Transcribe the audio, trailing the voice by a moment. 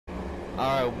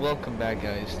Alright, welcome back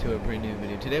guys to a brand new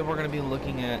video. Today we're going to be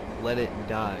looking at Let It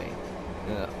Die.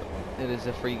 It is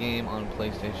a free game on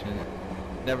PlayStation.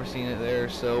 Never seen it there,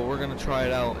 so we're going to try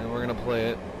it out and we're going to play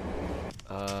it.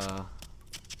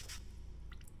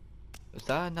 Is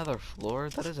that another floor?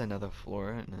 That is another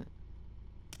floor, isn't it?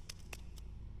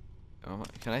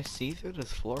 Can I see through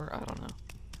this floor? I don't know.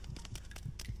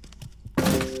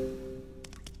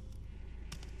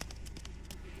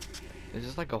 Is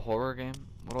this like a horror game?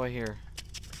 What do I hear?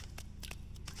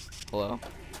 Hello?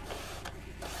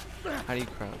 How do you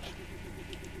crouch?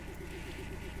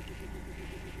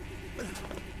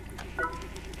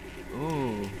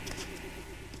 Ooh.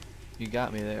 You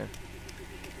got me there.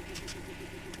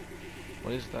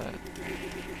 What is that?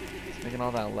 It's making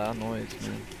all that loud noise,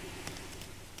 man.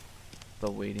 The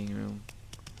waiting room.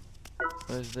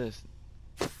 What is this?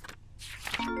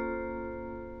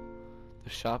 The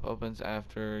shop opens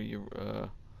after you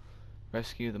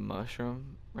rescue the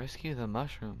mushroom. Rescue the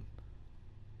mushroom.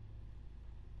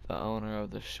 The owner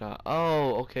of the shop.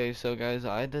 Oh, okay. So guys,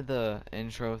 I did the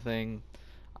intro thing.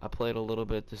 I played a little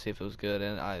bit to see if it was good,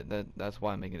 and that's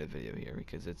why I'm making a video here,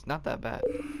 because it's not that bad.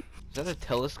 Is that a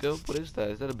telescope? What is that?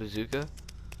 Is that a bazooka?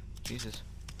 Jesus.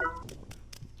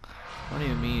 What do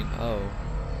you mean? Oh.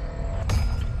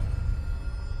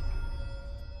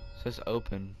 It says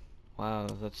open. Wow,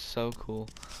 that's so cool.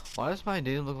 Why does my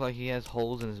dude look like he has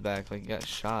holes in his back, like he got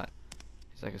shot?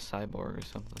 He's like a cyborg or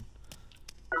something.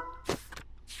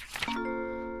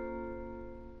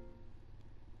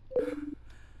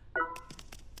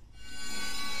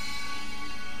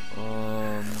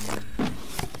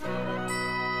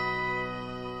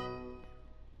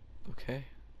 Okay.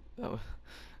 That was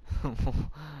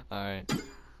alright.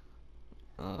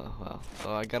 Well.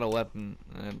 So I got a weapon,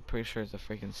 and I'm pretty sure it's a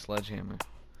freaking sledgehammer.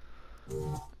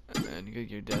 And you get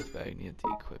your death bag, and you have to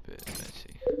equip it. Let's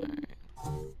see.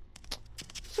 Alright.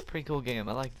 It's a pretty cool game.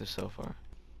 I like this so far.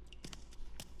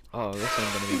 Oh, this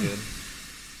ain't gonna be good.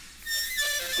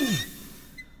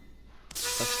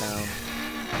 Touchdown.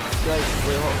 Like,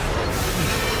 wait, hold.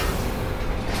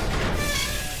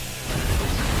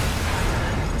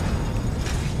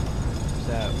 What's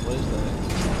that? What is that?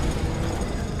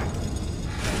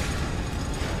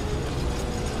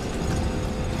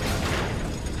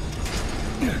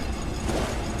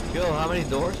 Yo, how many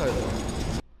doors are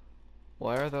there?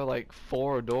 Why are there like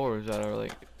 4 doors that are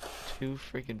like 2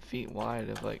 freaking feet wide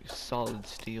of like solid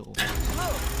steel?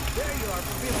 Oh, there you are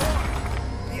from before.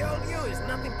 The old you is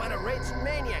nothing but a raging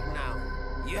maniac now.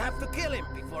 You have to kill him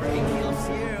before he kills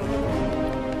you.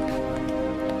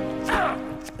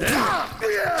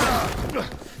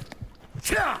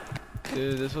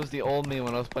 Dude, this was the old me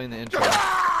when I was playing the intro.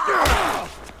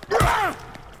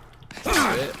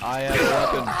 Shit, I have a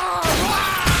weapon.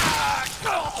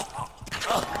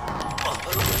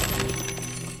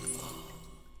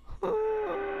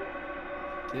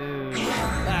 Dude.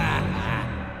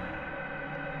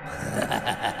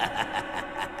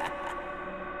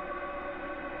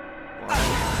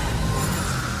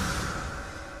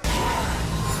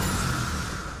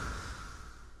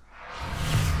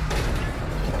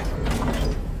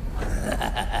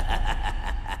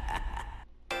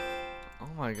 Oh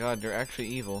my god, you're actually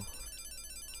evil.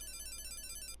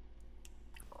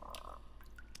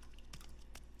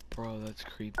 Bro, that's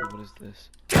creepy. What is this?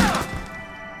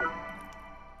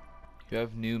 You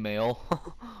have new mail?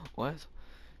 What? It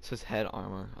says head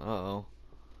armor. Uh-oh.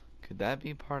 Could that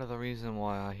be part of the reason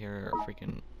why I hear a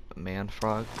freaking man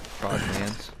frog? Frog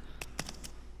mans?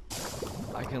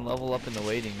 I can level up in the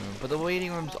waiting room. But the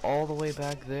waiting room's all the way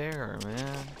back there,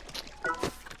 man.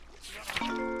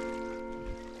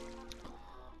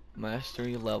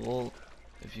 Mastery level.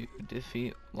 If you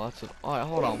defeat lots of... Alright,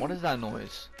 hold on. What is that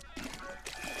noise?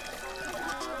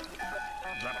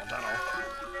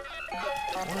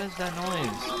 What is that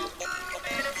noise?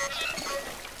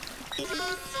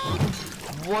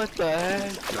 What the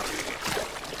heck?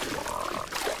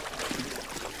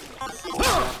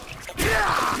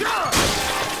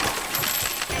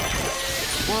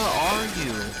 Where are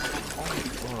you? Oh,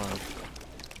 hold on.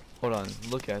 Hold on.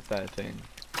 Look at that thing.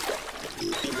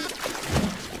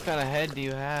 What kind of head do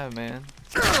you have, man?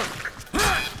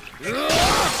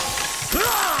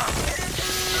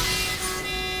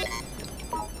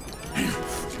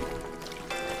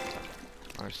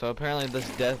 Alright, so apparently this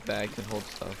death bag can hold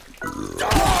stuff.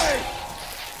 Die!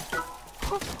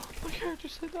 My character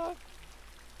said that.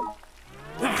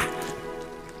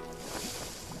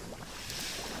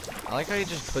 I like how you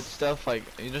just put stuff like,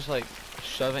 you just like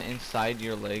shove it inside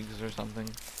your legs or something.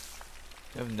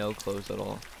 You have no clothes at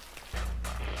all.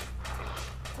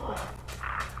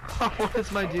 What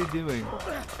is my dude doing?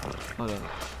 Hold on.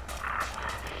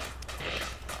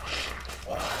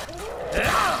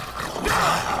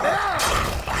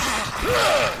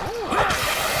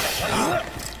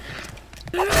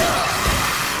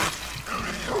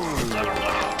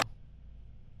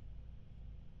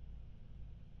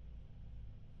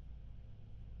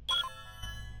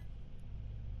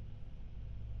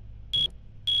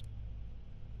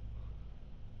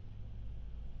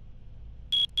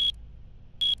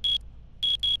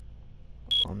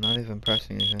 not even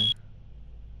pressing anything.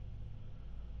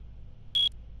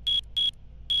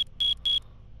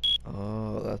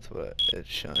 Oh, that's what it's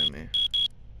showing me.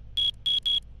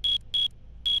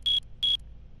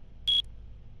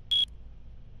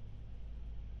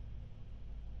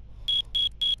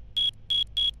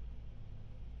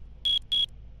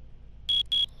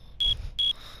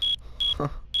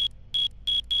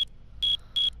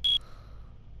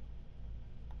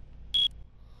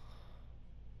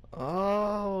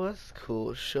 Oh, that's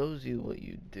cool. It shows you what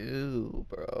you do,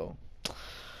 bro.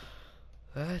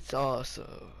 That's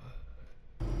awesome.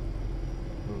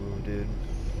 Ooh, dude.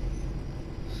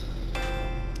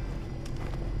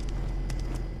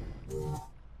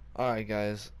 Alright,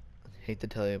 guys. Hate to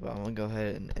tell you, but I'm gonna go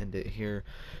ahead and end it here.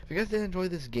 If you guys did enjoy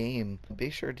this game, be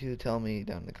sure to tell me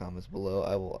down in the comments below.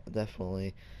 I will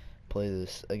definitely play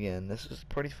this again. This is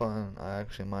pretty fun. I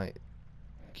actually might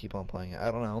keep on playing it.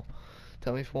 I don't know.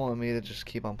 Tell me if you want me to just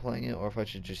keep on playing it or if I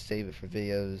should just save it for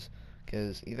videos.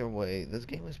 Because either way, this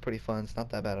game is pretty fun. It's not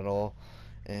that bad at all.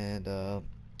 And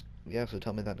yeah, so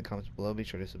tell me that in the comments below. Be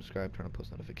sure to subscribe, turn on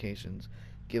post notifications.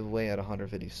 Giveaway at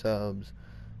 150 subs.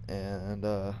 And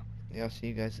yeah, I'll see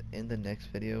you guys in the next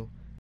video.